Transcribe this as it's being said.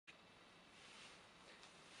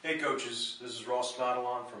Hey coaches, this is Ross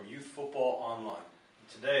Madelon from Youth Football Online.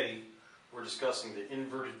 Today we're discussing the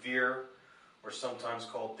inverted veer, or sometimes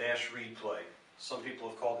called dash read play. Some people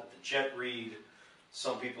have called it the jet read,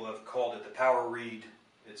 some people have called it the power read.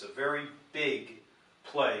 It's a very big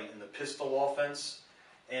play in the pistol offense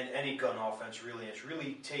and any gun offense really. It's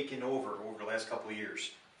really taken over the last couple of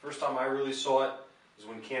years. First time I really saw it was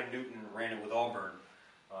when Cam Newton ran it with Auburn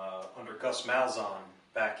under Gus Malzahn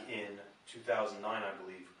back in 2009, I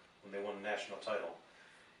believe, when they won the national title.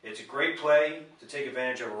 It's a great play to take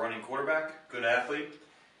advantage of a running quarterback, good athlete,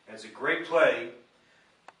 and it's a great play,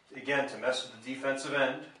 again, to mess with the defensive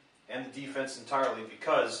end and the defense entirely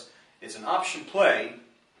because it's an option play,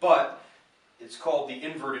 but it's called the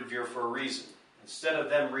inverted veer for a reason. Instead of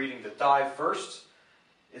them reading the dive first,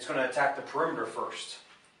 it's going to attack the perimeter first.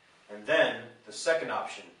 And then the second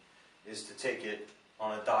option is to take it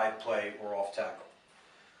on a dive play or off tackle.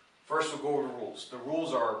 First, we'll go over the rules. The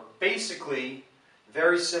rules are basically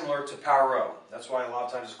very similar to Power O. That's why a lot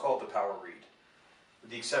of times it's called the power read, with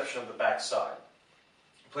the exception of the backside.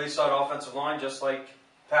 Play side offensive line, just like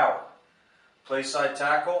power. Play side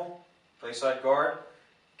tackle, play side guard,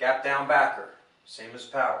 gap down backer, same as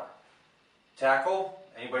power. Tackle,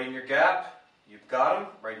 anybody in your gap, you've got him.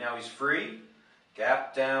 Right now he's free.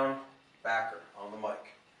 Gap down backer on the mic.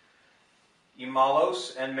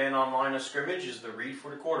 Imalos and man on line of scrimmage is the read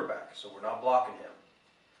for the quarterback, so we're not blocking him.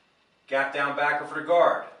 Gap down backer for the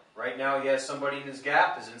guard. Right now he has somebody in his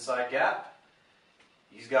gap, his inside gap.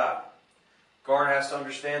 He's got him. Guard has to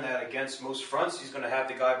understand that against most fronts, he's going to have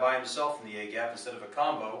the guy by himself in the A gap instead of a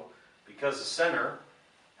combo because the center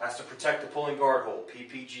has to protect the pulling guard hole,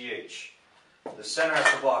 PPGH. The center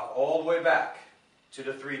has to block all the way back to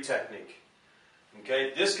the 3 technique.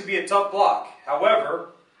 Okay, this could be a tough block. However,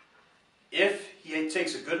 if he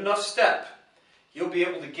takes a good enough step, he'll be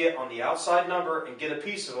able to get on the outside number and get a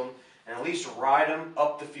piece of him and at least ride him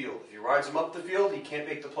up the field. If he rides him up the field, he can't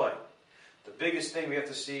make the play. The biggest thing we have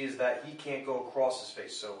to see is that he can't go across his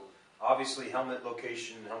face. So obviously helmet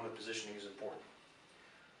location and helmet positioning is important.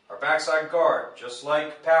 Our backside guard, just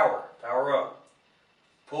like power O.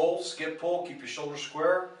 Pull, skip pull, keep your shoulders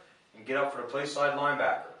square, and get up for the play side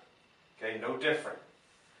linebacker. Okay, no different.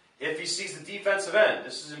 If he sees the defensive end,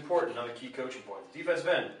 this is important, another key coaching point. The defensive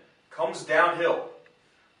end comes downhill,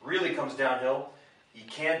 really comes downhill. He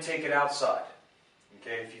can take it outside,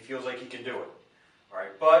 okay, if he feels like he can do it. All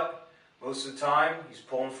right, but most of the time he's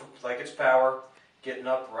pulling for, like it's power, getting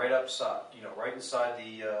up right upside, right inside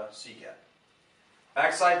the C gap.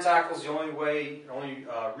 Backside tackle is the only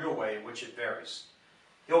real way in which it varies.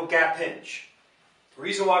 He'll gap hinge. The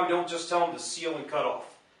reason why we don't just tell him to seal and cut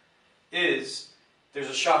off is there's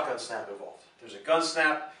a shotgun snap involved. There's a gun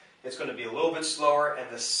snap, it's going to be a little bit slower, and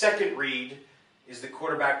the second read is the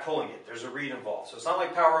quarterback pulling it. There's a read involved. So it's not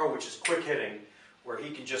like Power O, which is quick hitting, where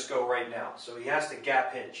he can just go right now. So he has to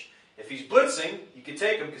gap hinge. If he's blitzing, you can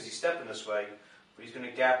take him because he's stepping this way, but he's going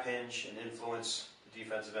to gap hinge and influence the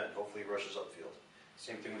defensive end. Hopefully he rushes upfield.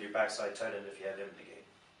 Same thing with your backside tight end if you have him in the game.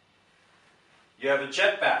 You have a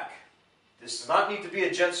jet back. This does not need to be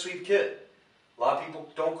a jet sweep kid. A lot of people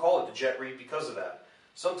don't call it the jet read because of that.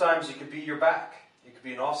 Sometimes it could be your back. It could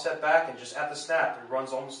be an offset back, and just at the snap, it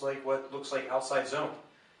runs almost like what looks like outside zone.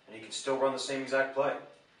 And you can still run the same exact play.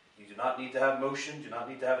 You do not need to have motion, do not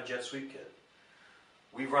need to have a jet sweep kid.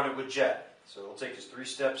 We run it with jet. So it'll take us 3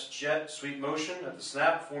 steps, jet, sweep motion, at the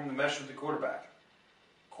snap, form the mesh with the quarterback.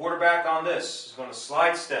 Quarterback on this is going to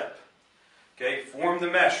slide step. Okay, form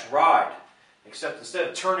the mesh, ride. Except instead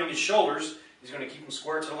of turning his shoulders, he's going to keep him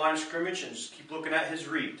square to the line of scrimmage and just keep looking at his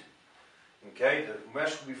read. Okay, the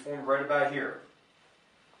mesh will be formed right about here.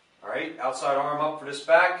 All right, outside arm up for this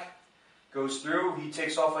back. Goes through. He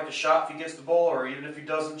takes off like a shot if he gets the ball, or even if he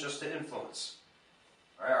doesn't, just to influence.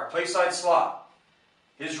 All right, our play side slot.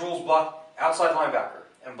 His rules block outside linebacker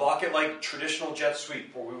and block it like traditional jet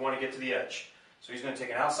sweep where we want to get to the edge. So he's going to take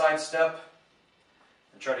an outside step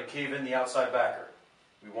and try to cave in the outside backer.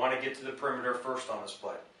 We want to get to the perimeter first on this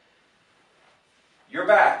play. Your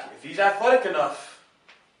back, if he's athletic enough,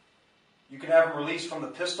 you can have him release from the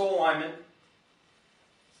pistol alignment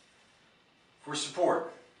for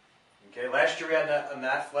support. Okay, last year we had an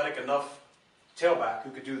athletic enough tailback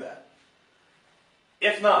who could do that.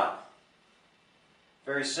 If not,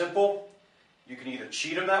 very simple, you can either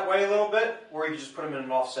cheat him that way a little bit, or you can just put him in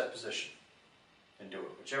an offset position and do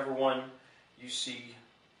it. Whichever one you see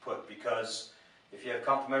put, because if you have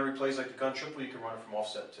complementary plays like the gun triple, you can run it from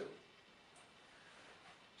offset too.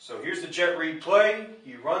 So here's the jet read play.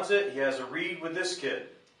 He runs it. He has a read with this kid.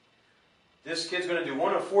 This kid's going to do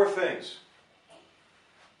one of 4 things.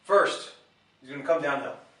 First, he's going to come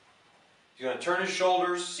downhill. He's going to turn his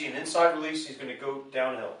shoulders, see an inside release, he's going to go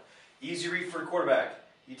downhill. Easy read for the quarterback.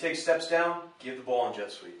 He takes steps down, give the ball in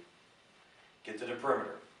jet sweep. Get to the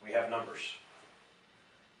perimeter. We have numbers.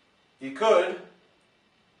 He could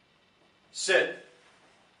sit,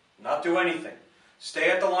 not do anything. Stay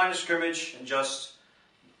at the line of scrimmage and just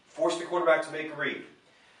force the quarterback to make a read.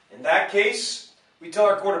 In that case, we tell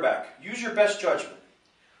our quarterback, use your best judgment.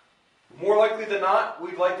 More likely than not,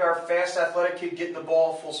 we'd like our fast athletic kid getting the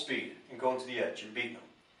ball full speed and going to the edge and beating them.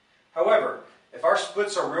 However, if our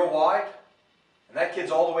splits are real wide, and that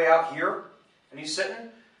kid's all the way out here, and he's sitting,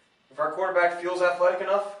 if our quarterback feels athletic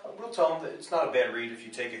enough, we'll tell him that it's not a bad read if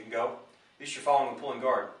you take it and go. At least you're following the pulling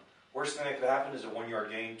guard. Worst thing that could happen is a 1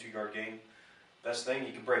 yard gain, 2 yard gain. Best thing,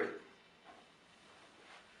 you can break it.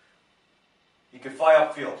 He can fly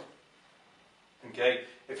upfield. Okay?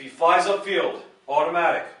 If he flies upfield,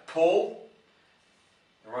 automatic, pull,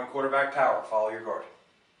 and run quarterback power. Follow your guard.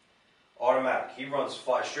 Automatic. He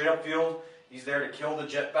flies straight upfield. He's there to kill the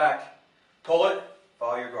jet back. Pull it,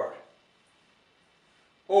 follow your guard.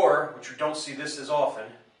 Or, which we don't see this as often,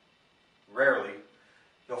 rarely,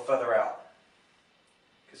 he'll feather out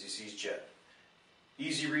because he sees jet.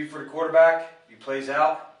 Easy read for the quarterback. He plays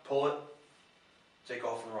out, pull it, take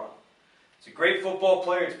off and run. It's a great football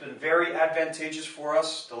player. It's been very advantageous for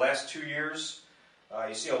us the last 2 years.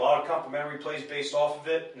 You see a lot of complementary plays based off of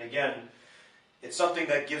it. And again, it's something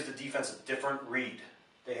that gives the defense a different read.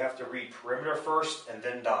 They have to read perimeter first and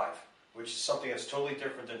then dive, which is something that's totally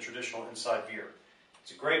different than traditional inside veer.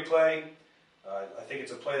 It's a great play. I think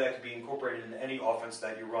it's a play that could be incorporated into any offense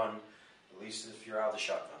that you run, at least if you're out of the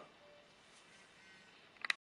shotgun.